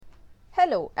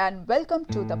Hello and welcome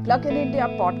to the Plug in India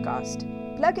podcast.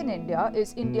 Plug in India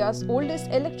is India's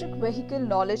oldest electric vehicle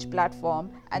knowledge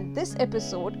platform, and this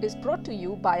episode is brought to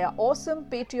you by our awesome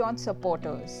Patreon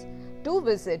supporters. Do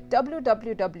visit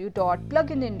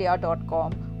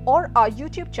www.pluginindia.com or our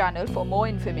YouTube channel for more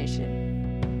information.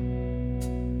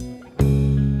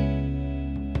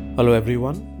 Hello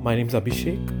everyone, my name is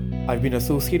Abhishek. I've been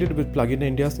associated with Plug in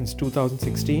India since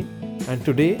 2016, and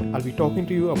today I'll be talking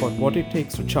to you about what it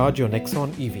takes to charge your Nexon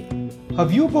EV.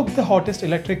 Have you booked the hottest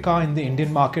electric car in the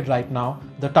Indian market right now,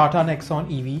 the Tata Nexon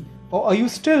EV, or are you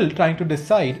still trying to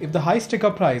decide if the high sticker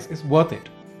price is worth it?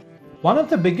 One of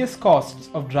the biggest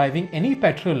costs of driving any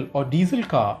petrol or diesel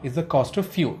car is the cost of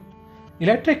fuel.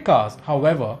 Electric cars,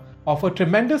 however, offer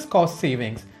tremendous cost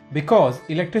savings because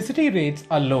electricity rates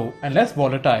are low and less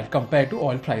volatile compared to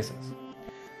oil prices.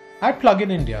 At Plug in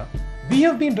India, we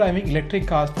have been driving electric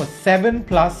cars for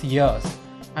 7+ years,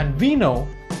 and we know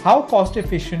how cost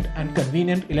efficient and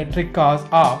convenient electric cars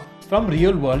are from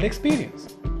real world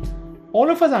experience.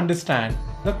 All of us understand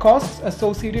the costs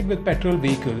associated with petrol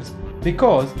vehicles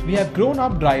because we have grown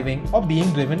up driving or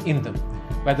being driven in them,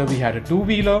 whether we had a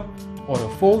two-wheeler or a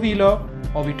four-wheeler,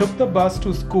 or we took the bus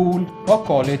to school or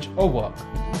college or work.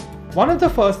 One of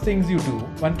the first things you do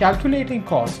when calculating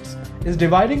costs is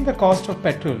dividing the cost of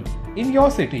petrol in your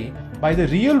city by the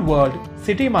real world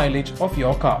city mileage of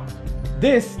your car.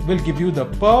 This will give you the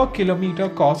per kilometer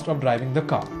cost of driving the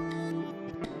car.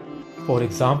 For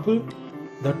example,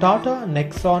 the Tata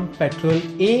Nexon Petrol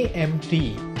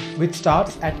AMT, which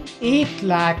starts at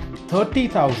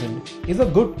 8,30,000, is a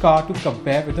good car to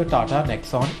compare with the Tata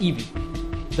Nexon EV.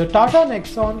 The Tata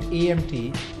Nexon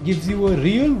AMT gives you a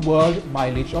real world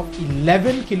mileage of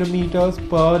 11 kilometers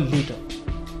per litre.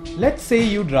 Let's say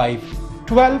you drive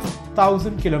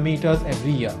 12,000 kilometers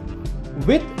every year.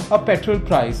 With a petrol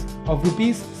price of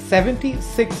Rs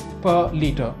 76 per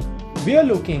litre, we are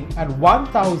looking at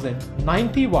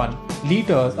 1,091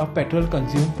 litres of petrol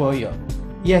consumed per year.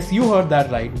 Yes, you heard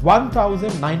that right,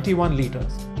 1,091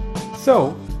 litres.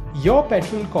 So, your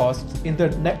petrol costs in the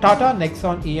Tata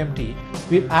Nexon AMT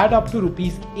will add up to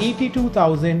Rs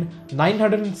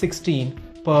 82,916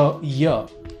 per year.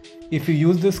 If you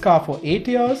use this car for 8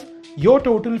 years, your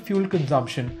total fuel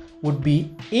consumption would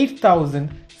be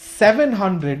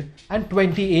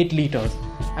 8,728 litres,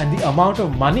 and the amount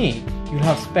of money you'll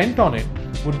have spent on it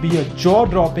would be a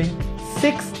jaw-dropping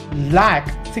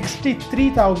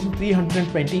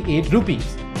 6,63,328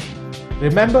 rupees.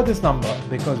 Remember this number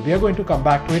because we are going to come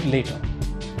back to it later.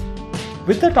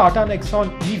 With the Tata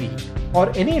Nexon EV,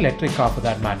 or any electric car for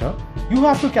that matter, you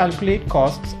have to calculate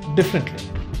costs differently.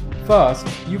 First,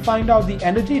 you find out the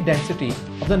energy density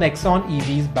of the Nexon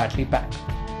EV's battery pack.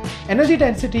 Energy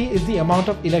density is the amount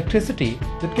of electricity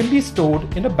that can be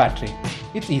stored in a battery.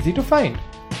 It's easy to find.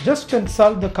 Just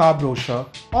consult the car brochure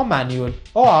or manual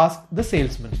or ask the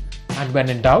salesman. And when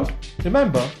in doubt,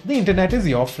 remember, the internet is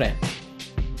your friend.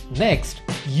 Next,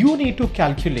 you need to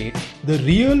calculate the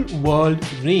real world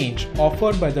range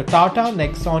offered by the Tata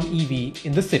Nexon EV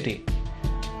in the city.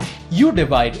 You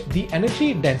divide the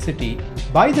energy density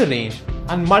by the range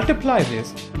and multiply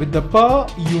this with the per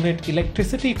unit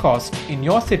electricity cost in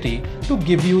your city to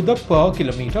give you the per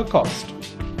kilometer cost.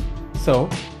 So,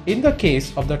 in the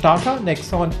case of the Tata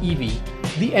Nexon EV,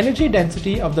 the energy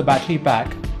density of the battery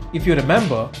pack, if you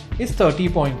remember, is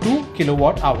 30.2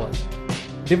 kilowatt hours.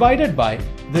 Divided by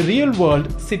the real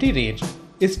world city range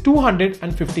is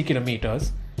 250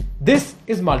 kilometers. This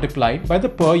is multiplied by the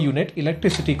per unit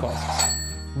electricity costs,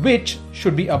 which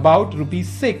should be about Rs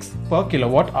 6 per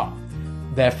kilowatt hour.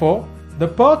 Therefore, the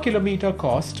per kilometer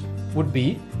cost would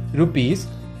be Rs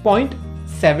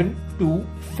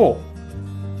 0.724.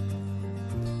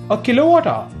 A kilowatt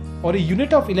hour, or a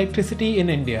unit of electricity in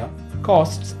India,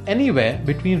 costs anywhere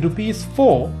between Rs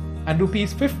 4 and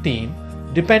Rs 15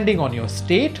 depending on your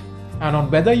state and on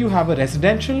whether you have a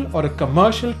residential or a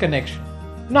commercial connection.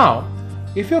 Now,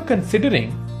 if you're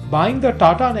considering buying the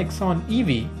Tata Nexon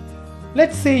EV,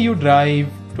 let's say you drive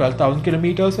 12,000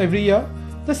 kilometers every year,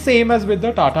 the same as with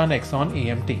the Tata Nexon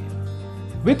AMT.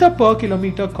 With a per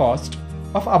kilometer cost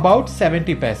of about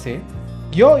 70 paise,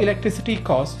 your electricity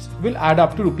costs will add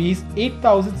up to Rs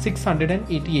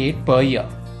 8,688 per year.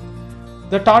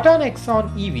 The Tata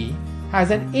Nexon EV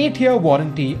has an 8-year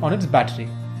warranty on its battery,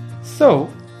 so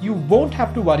you won't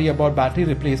have to worry about battery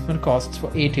replacement costs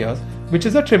for 8 years, which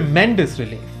is a tremendous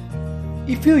relief.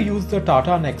 If you use the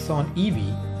Tata Nexon EV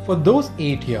for those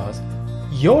 8 years,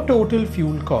 your total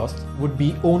fuel cost would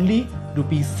be only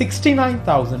Rs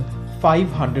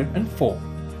 69,504.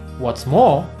 What's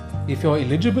more, if you're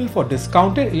eligible for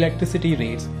discounted electricity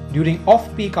rates during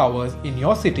off-peak hours in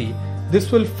your city,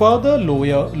 This will further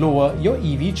lower your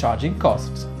EV charging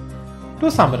costs. To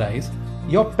summarize,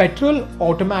 your petrol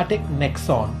automatic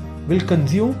Nexon will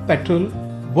consume petrol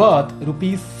worth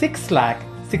Rs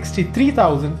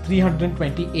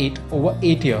 6,63,328 over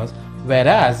 8 years,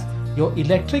 whereas your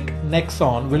electric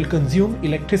Nexon will consume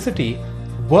electricity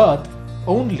worth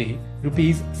only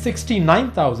Rs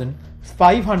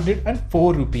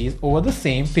 69,504 rupees over the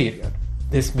same period.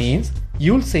 This means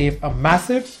you'll save a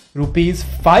massive Rs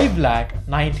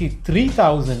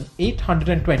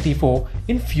 5,93,824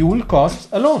 in fuel costs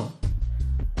alone.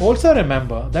 Also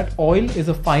remember that oil is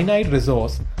a finite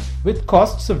resource with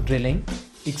costs of drilling,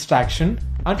 extraction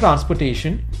and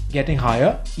transportation getting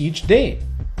higher each day.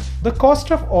 The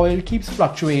cost of oil keeps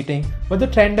fluctuating, but the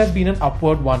trend has been an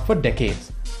upward one for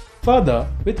decades. Further,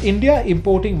 with India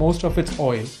importing most of its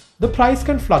oil, the price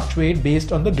can fluctuate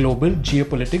based on the global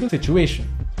geopolitical situation.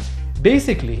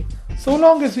 Basically, so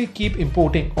long as we keep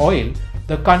importing oil,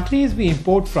 the countries we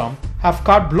import from have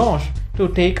carte blanche to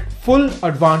take full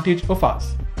advantage of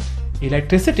us.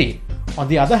 Electricity, on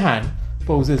the other hand,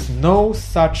 poses no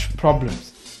such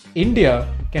problems. India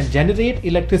can generate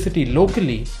electricity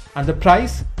locally and the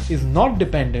price is not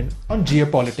dependent on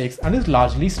geopolitics and is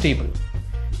largely stable.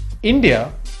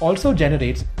 India also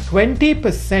generates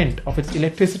 20% of its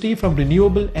electricity from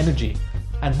renewable energy,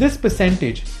 and this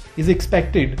percentage is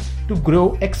expected to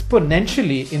grow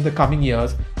exponentially in the coming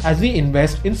years as we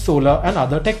invest in solar and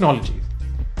other technologies.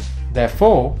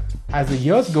 Therefore, as the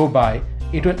years go by,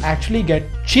 it will actually get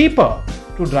cheaper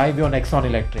to drive your Nexon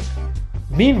electric.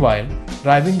 Meanwhile,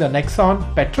 driving the Nexon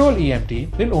petrol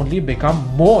EMT will only become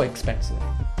more expensive.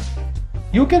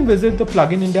 You can visit the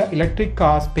Plug-in India electric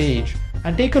cars page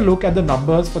and take a look at the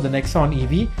numbers for the Nexon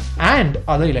EV and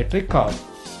other electric cars.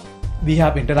 We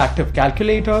have interactive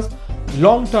calculators,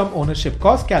 long-term ownership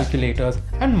cost calculators,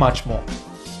 and much more.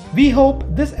 We hope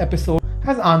this episode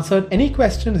has answered any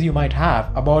questions you might have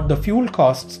about the fuel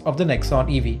costs of the Nexon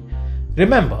EV.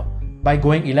 Remember, by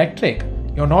going electric,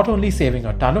 you're not only saving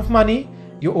a ton of money,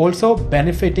 you're also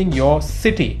benefiting your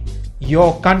city,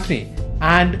 your country,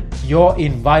 and your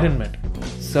environment.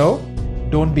 So,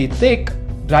 don't be thick,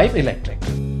 drive electric.